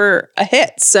apparently they were a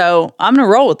hit. So I'm going to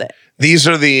roll with it. These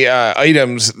are the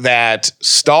items that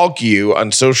stalk you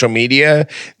on social media.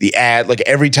 The ad, like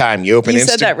every time you open Instagram. You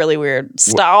said that really weird.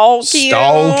 Stalk you.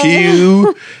 Stalk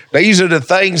you. These are the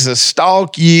things that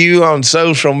stalk you on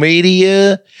social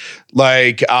media.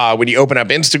 Like when you open up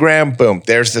Instagram, boom,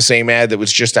 there's the same ad that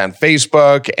was just on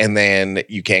Facebook, and then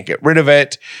you can't get rid of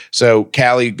it. So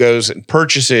Callie goes and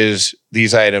purchases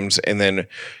these items and then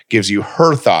gives you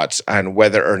her thoughts on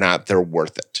whether or not they're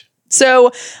worth it.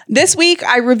 So this week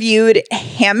I reviewed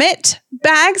Hammit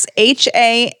bags,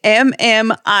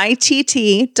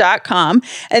 HAMMITT.com.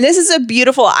 And this is a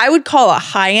beautiful, I would call a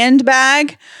high-end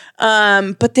bag.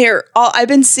 But I've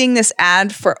been seeing this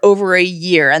ad for over a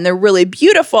year, and they're really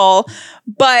beautiful,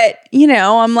 but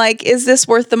I'm like, is this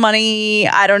worth the money?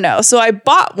 I don't know. So I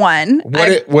bought one.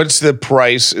 What's the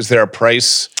price? Is there a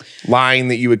price line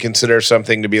that you would consider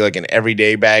something to be like an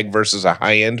everyday bag versus a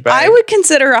high-end bag? I would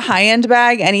consider a high-end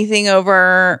bag anything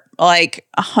over like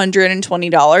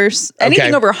 $120.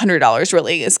 Anything over $100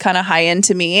 really is kind of high-end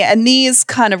to me. And these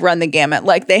kind of run the gamut.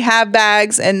 Like they have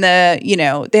bags and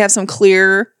they have some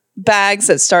clear bags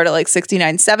that start at like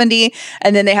 $69.70,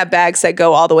 and then they have bags that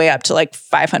go all the way up to like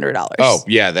 $500. Oh,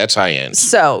 yeah, that's high end.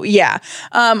 So yeah,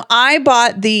 I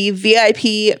bought the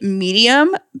VIP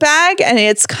medium bag, and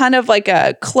it's kind of like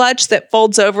a clutch that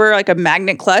folds over like a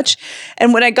magnet clutch.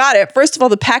 And when I got it, first of all,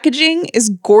 the packaging is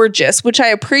gorgeous, which I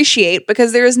appreciate,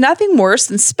 because there is nothing worse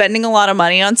than spending a lot of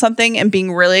money on something and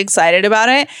being really excited about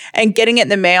it and getting it in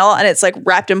the mail and it's like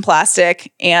wrapped in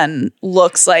plastic and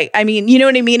looks like, I mean, you know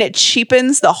what I mean? It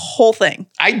cheapens the whole thing.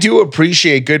 I do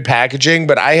appreciate good packaging,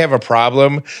 but I have a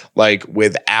problem like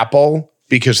with Apple,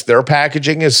 because their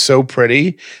packaging is so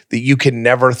pretty that you can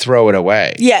never throw it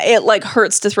away. Yeah, it like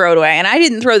hurts to throw it away. And I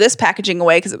didn't throw this packaging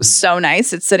away because it was so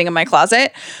nice. It's sitting in my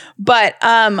closet. But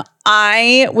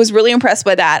I was really impressed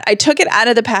by that. I took it out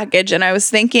of the package and I was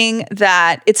thinking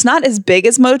that it's not as big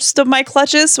as most of my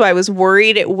clutches. So I was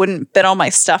worried it wouldn't fit all my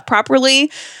stuff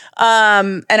properly.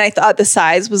 And I thought the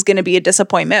size was going to be a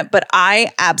disappointment, but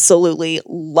I absolutely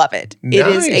love it. Nice. It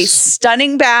is a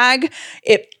stunning bag.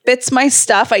 It fits my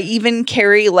stuff. I even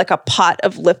carry like a pot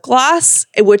of lip gloss,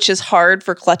 which is hard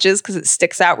for clutches because it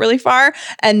sticks out really far.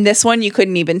 And this one you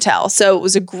couldn't even tell. So it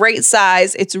was a great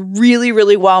size. It's really,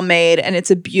 really well made, and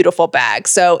it's a beautiful bag.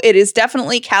 So it is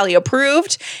definitely Callie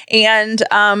approved. And,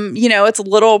 it's a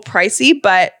little pricey,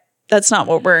 but that's not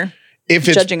what we're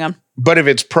judging on. But if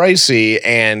it's pricey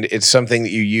and it's something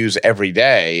that you use every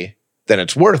day, then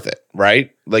it's worth it,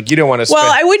 right? Like you don't want to spend.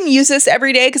 Well, I wouldn't use this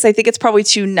every day because I think it's probably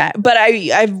too net. But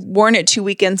I've worn it 2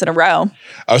 weekends in a row.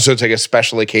 Oh, so it's like a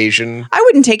special occasion? I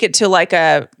wouldn't take it to like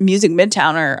a Music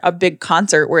Midtown or a big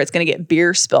concert where it's going to get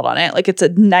beer spilled on it. Like it's a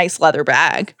nice leather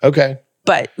bag. Okay.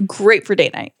 But great for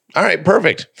date night. All right,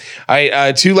 perfect. All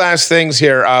right, two last things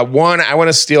here. One, I want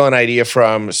to steal an idea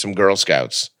from some Girl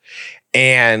Scouts.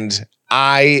 And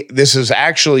this is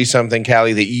actually something,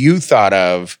 Callie, that you thought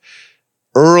of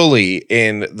early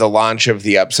in the launch of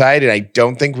the Upside, and I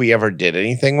don't think we ever did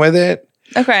anything with it.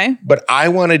 Okay. But I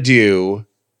want to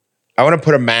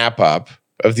put a map up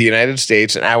of the United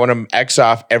States, and I want to X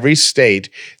off every state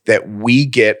that we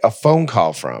get a phone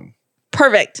call from.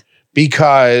 Perfect.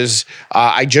 Because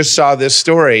I just saw this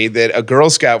story that a Girl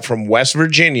Scout from West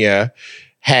Virginia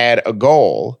had a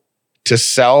goal to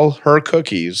sell her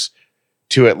cookies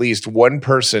to at least one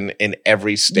person in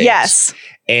every state. Yes.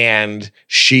 And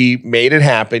she made it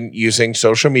happen using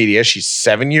social media. She's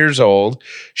 7 years old.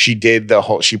 She did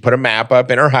she put a map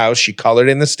up in her house. She colored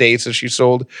in the states and she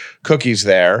sold cookies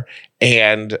there.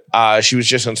 And she was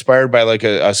just inspired by like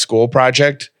a school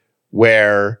project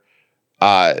where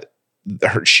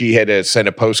she had to send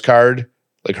a postcard,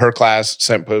 like her class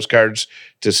sent postcards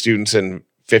to students in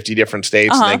 50 different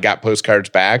states and they got postcards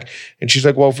back. And she's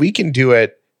like, well, if we can do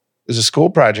it as a school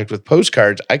project with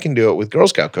postcards, I can do it with Girl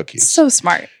Scout cookies. So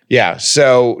smart. Yeah.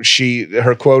 So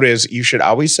her quote is, you should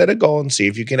always set a goal and see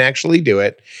if you can actually do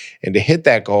it. And to hit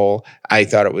that goal, I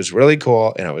thought it was really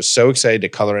cool. And I was so excited to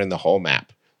color in the whole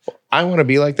map. I want to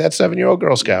be like that 7-year-old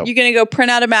Girl Scout. You going to go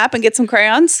print out a map and get some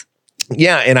crayons?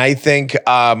 Yeah. And I think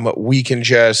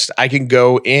I can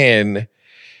go in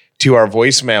to our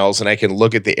voicemails and I can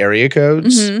look at the area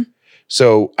codes. Mm-hmm.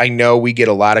 So I know we get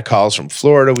a lot of calls from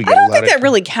Florida. I don't think that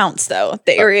really counts though,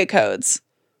 the area codes.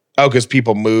 Oh, because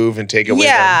people move and take away.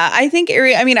 Yeah, I think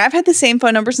I've had the same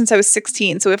phone number since I was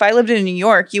 16. So if I lived in New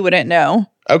York, you wouldn't know.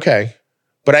 Okay.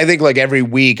 But I think like every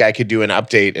week I could do an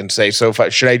update and say,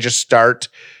 should I just start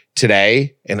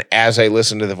today? And as I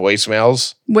listen to the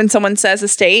voicemails. When someone says a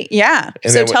state, yeah.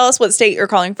 So tell us what state you're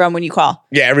calling from when you call.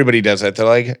 Yeah, everybody does that. They're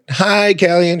like, hi,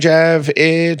 Callie and Jeff.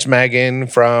 It's Megan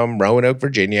from Roanoke,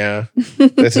 Virginia.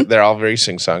 They're all very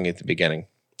sing-songy at the beginning.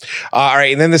 All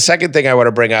right. And then the second thing I want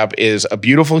to bring up is a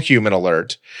beautiful human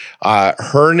alert.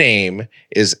 Her name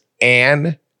is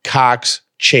Ann Cox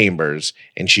Chambers,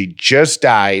 and she just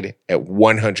died at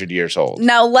 100 years old.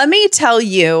 Now, let me tell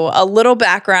you a little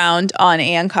background on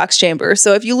Ann Cox Chambers.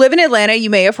 So if you live in Atlanta, you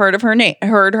may have heard of her name.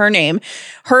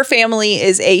 Her family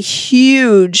is a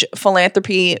huge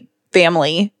philanthropy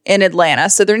family in Atlanta.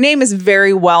 So their name is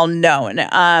very well known.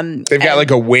 They've got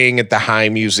like a wing at the High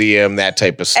Museum, that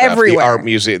type of stuff. Everywhere. The art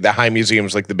museum, the High Museum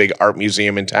is like the big art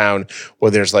museum in town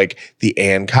where there's like the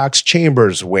Ann Cox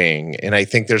Chambers wing. And I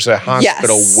think there's a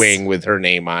hospital wing with her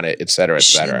name on it, et cetera, et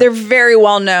cetera. They're very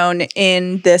well known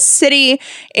in this city.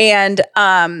 And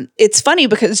it's funny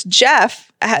because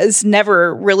Jeff has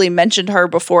never really mentioned her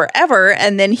before ever.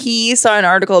 And then he saw an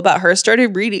article about her,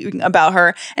 started reading about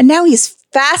her, and now he's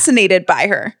fascinated by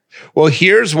her. Well,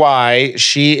 here's why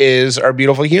she is our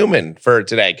beautiful human for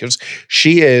today, because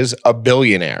she is a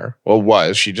billionaire.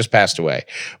 Well, she just passed away,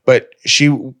 but she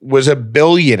was a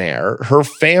billionaire. Her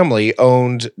family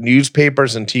owned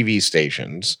newspapers and TV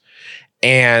stations,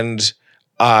 and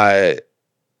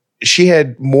she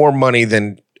had more money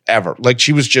than ever. Like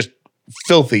she was just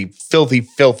filthy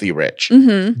rich.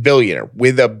 Billionaire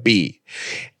with a B.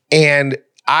 And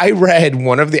I read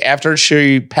after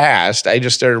she passed, I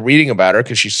just started reading about her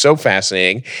because she's so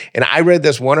fascinating. And I read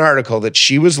this one article that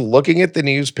she was looking at the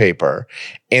newspaper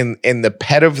and the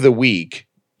pet of the week,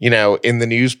 in the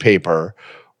newspaper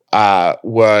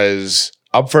was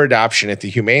up for adoption at the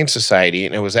Humane Society.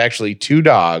 And it was actually 2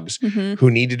 dogs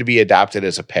who needed to be adopted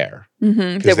as a pair.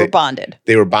 They were bonded.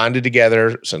 They were bonded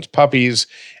together since puppies,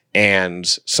 and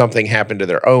something happened to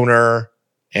their owner.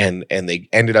 And they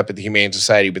ended up at the Humane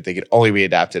Society, but they could only be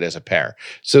adopted as a pair.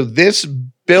 So this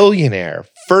billionaire,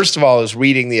 first of all, is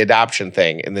reading the adoption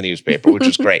thing in the newspaper, which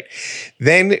is great.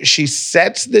 Then she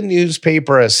sets the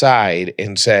newspaper aside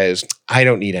and says, I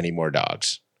don't need any more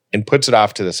dogs, and puts it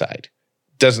off to the side.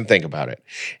 Doesn't think about it.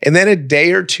 And then a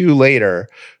day or 2 later,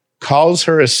 calls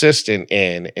her assistant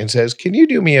in and says, can you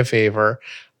do me a favor?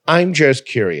 I'm just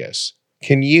curious.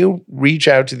 Can you reach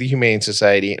out to the Humane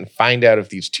Society and find out if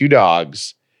these 2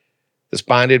 dogs, this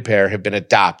bonded pair, have been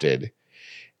adopted,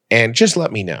 and just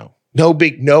let me know.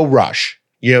 No rush.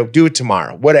 Do it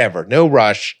tomorrow, whatever. No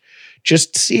rush.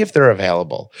 Just see if they're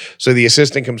available. So the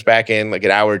assistant comes back in like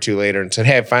an hour or 2 later and said,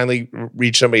 hey, I finally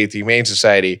reached somebody at the Humane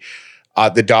Society.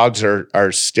 The dogs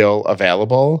are still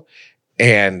available.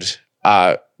 And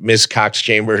Ms. Cox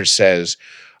Chambers says,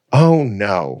 oh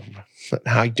no,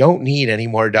 I don't need any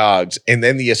more dogs. And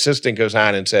then the assistant goes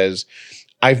on and says,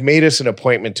 I've made us an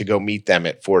appointment to go meet them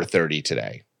at 4:30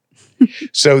 today.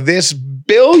 So this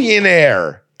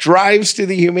billionaire drives to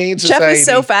the Humane Society. Jeff is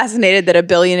so fascinated that a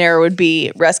billionaire would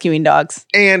be rescuing dogs.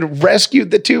 And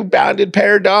rescued the 2 bonded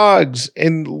pair dogs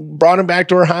and brought them back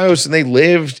to her house. And they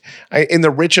lived in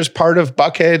the richest part of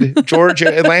Buckhead,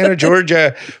 Georgia, Atlanta,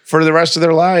 Georgia, for the rest of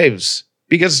their lives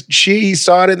because she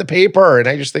saw it in the paper. And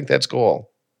I just think that's cool.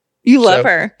 You love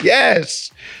her.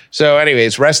 Yes. So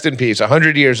anyways, rest in peace.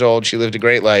 100 years old. She lived a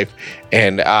great life.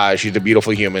 And she's a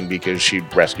beautiful human because she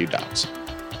rescued dogs.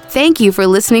 Thank you for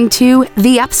listening to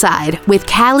The Upside with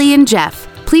Callie and Jeff.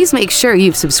 Please make sure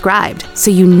you've subscribed so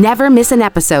you never miss an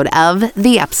episode of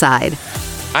The Upside.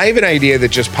 I have an idea that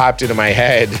just popped into my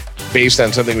head based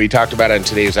on something we talked about on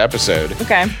today's episode.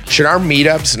 Okay. Should our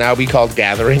meetups now be called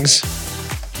gatherings?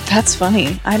 That's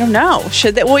funny. I don't know.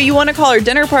 Should that? Well, you want to call our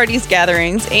dinner parties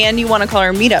gatherings, and you want to call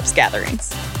our meetups gatherings.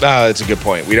 Oh, that's a good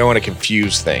point. We don't want to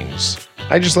confuse things.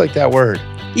 I just like that word.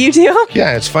 You do?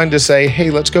 Yeah, it's fun to say,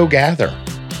 hey, let's go gather.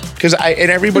 Because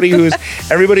everybody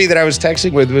that I was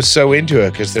texting with was so into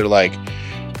it because they're like,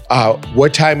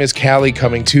 what time is Callie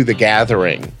coming to the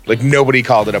gathering? Like nobody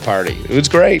called it a party. It was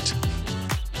great.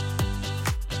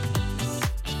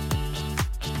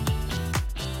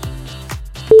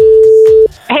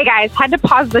 Hey guys, had to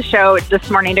pause the show this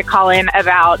morning to call in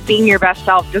about being your best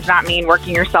self does not mean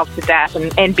working yourself to death,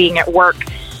 and being at work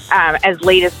as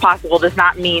late as possible does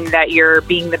not mean that you're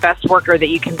being the best worker that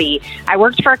you can be. I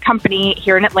worked for a company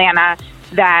here in Atlanta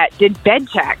that did bed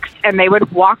checks, and they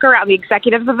would walk around, the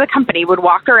executives of the company would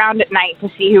walk around at night to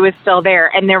see who was still there,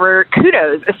 and there were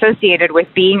kudos associated with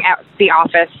being at the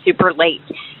office super late.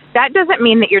 That doesn't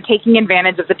mean that you're taking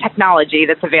advantage of the technology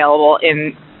that's available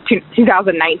in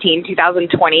 2019,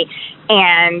 2020,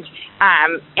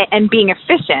 and being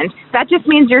efficient. That just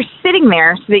means you're sitting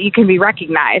there so that you can be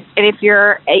recognized. And if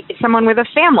you're someone with a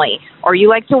family, or you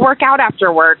like to work out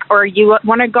after work, or you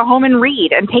want to go home and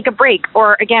read and take a break,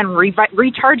 or again,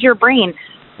 recharge your brain,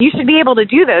 you should be able to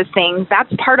do those things.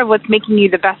 That's part of what's making you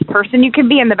the best person you can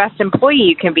be and the best employee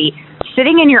you can be.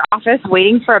 Sitting in your office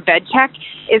waiting for a bed check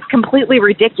is completely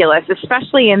ridiculous,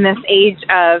 especially in this age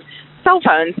of cell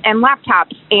phones and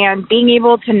laptops and being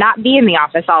able to not be in the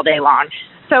office all day long.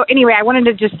 So anyway, I wanted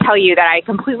to just tell you that I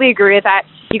completely agree with that.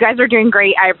 You guys are doing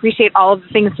great. I appreciate all of the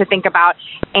things to think about,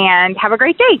 and have a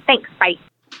great day. Thanks. Bye.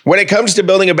 When it comes to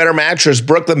building a better mattress,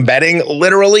 Brooklyn Bedding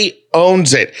literally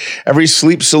owns it. Every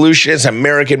sleep solution is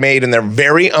American-made in their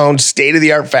very own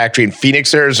state-of-the-art factory in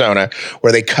Phoenix, Arizona,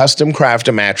 where they custom craft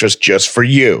a mattress just for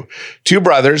you. 2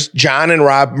 brothers, John and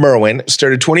Rob Merwin,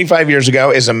 started 25 years ago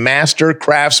as a master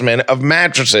craftsman of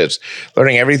mattresses,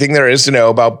 learning everything there is to know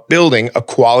about building a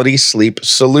quality sleep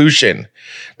solution.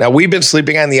 Now, we've been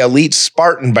sleeping on the Elite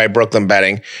Spartan by Brooklyn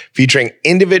Bedding, featuring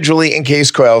individually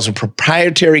encased coils and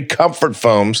proprietary comfort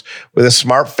foams with a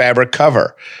smart fabric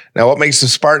cover. Now, what makes the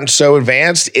Spartan so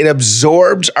advanced? It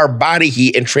absorbs our body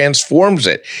heat and transforms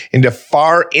it into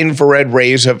far infrared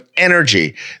rays of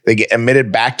energy. They get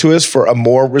emitted back to us for a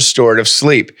more restorative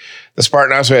sleep. The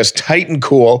Spartan also has Titan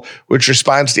Cool, which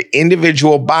responds to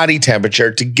individual body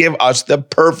temperature to give us the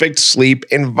perfect sleep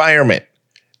environment.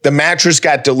 The mattress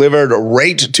got delivered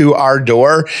right to our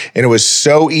door, and it was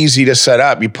so easy to set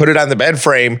up. You put it on the bed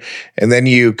frame, and then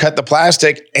you cut the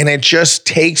plastic, and it just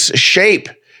takes shape,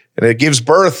 and it gives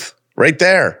birth right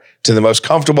there to the most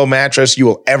comfortable mattress you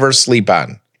will ever sleep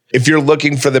on. If you're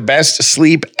looking for the best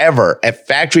sleep ever at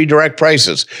factory direct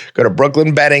prices, go to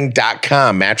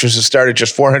brooklynbedding.com. Mattresses start at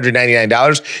just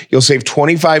 $499. You'll save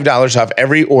 $25 off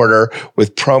every order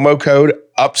with promo code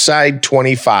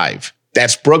UPSIDE25.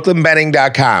 That's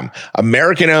brooklynbedding.com.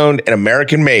 American owned and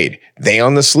American made. They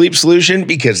own the sleep solution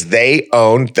because they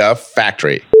own the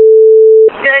factory.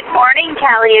 Good morning,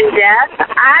 Callie and Jeff.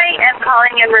 I am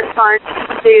calling in response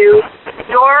to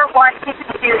your wanting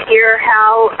to hear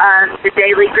how the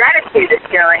daily gratitude is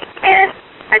going. And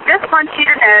I just want you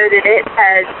to know that it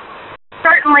has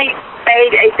certainly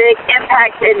made a big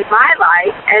impact in my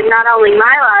life, and not only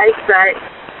my life, but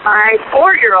my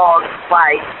 4-year-old's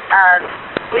life.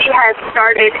 We have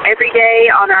started every day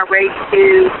on our way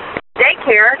to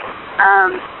daycare.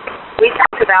 We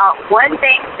talk about one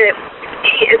thing that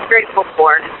he is grateful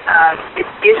for.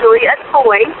 It's usually a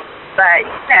toy, but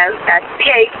that's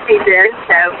the age he's in.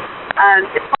 So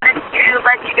just wanted to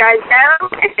let you guys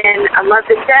know. And I love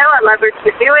the show. I love what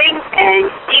you're doing, and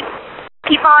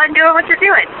keep on doing what you're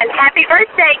doing. And happy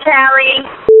birthday, Callie.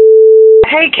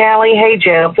 Hey, Callie. Hey,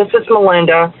 Jeff. This is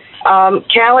Melinda.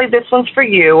 Callie, this one's for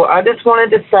you. I just wanted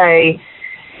to say,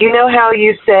 you know how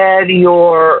you said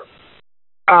your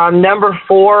number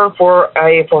 4 for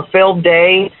a fulfilled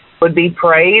day would be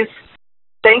praise?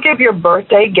 Think of your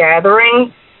birthday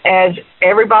gathering as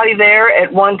everybody there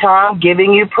at one time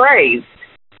giving you praise.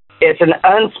 It's an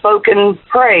unspoken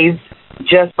praise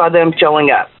just by them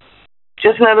showing up.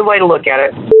 Just another way to look at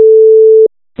it.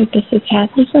 This is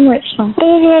Kathy from Richmond. This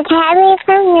is Kathy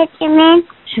from Richmond.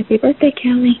 Happy birthday,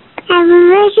 Callie. Happy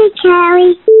birthday,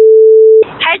 Callie.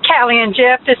 Hey, Callie and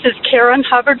Jeff. This is Karen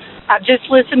Hubbard. I just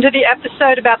listened to the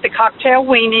episode about the cocktail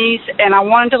weenies, and I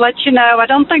wanted to let you know I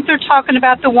don't think they're talking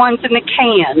about the ones in the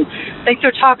can. I think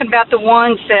they're talking about the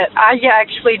ones that I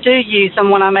actually do use them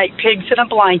when I make pigs in a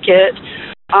blanket.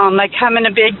 They come in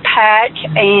a big pack,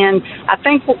 and I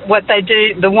think what they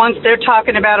do, the ones they're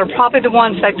talking about are probably the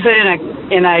ones they put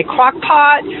in a crock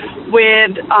pot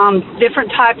with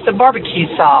different types of barbecue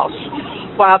sauce.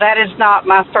 While that is not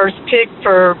my first pick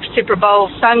for Super Bowl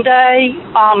Sunday,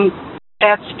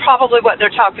 that's probably what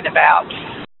they're talking about.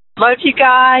 Love you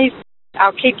guys.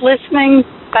 I'll keep listening.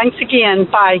 Thanks again.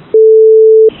 Bye.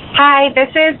 Hi, this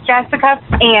is Jessica,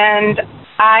 and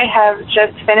I have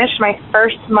just finished my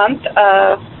first month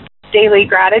of daily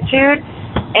gratitude,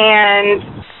 and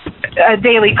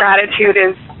daily gratitude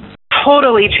is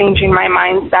totally changing my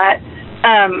mindset.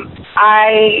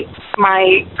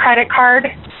 My credit card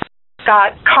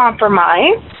got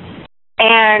compromised,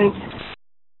 and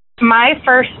my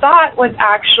first thought was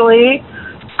actually,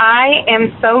 I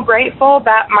am so grateful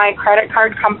that my credit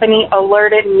card company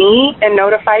alerted me and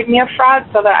notified me of fraud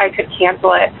so that I could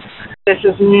cancel it. This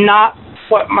is not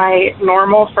what my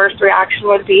normal first reaction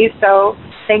would be, so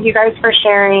thank you guys for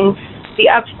sharing the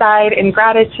upside and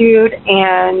gratitude,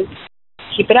 and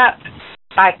keep it up.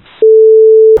 Bye.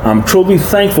 I'm truly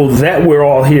thankful that we're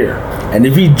all here. And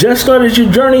if you just started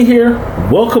your journey here,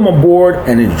 welcome aboard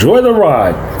and enjoy the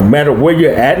ride. No matter where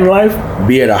you're at in life,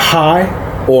 be it a high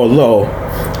or low,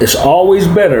 it's always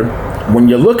better when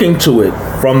you're looking to it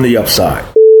from the upside.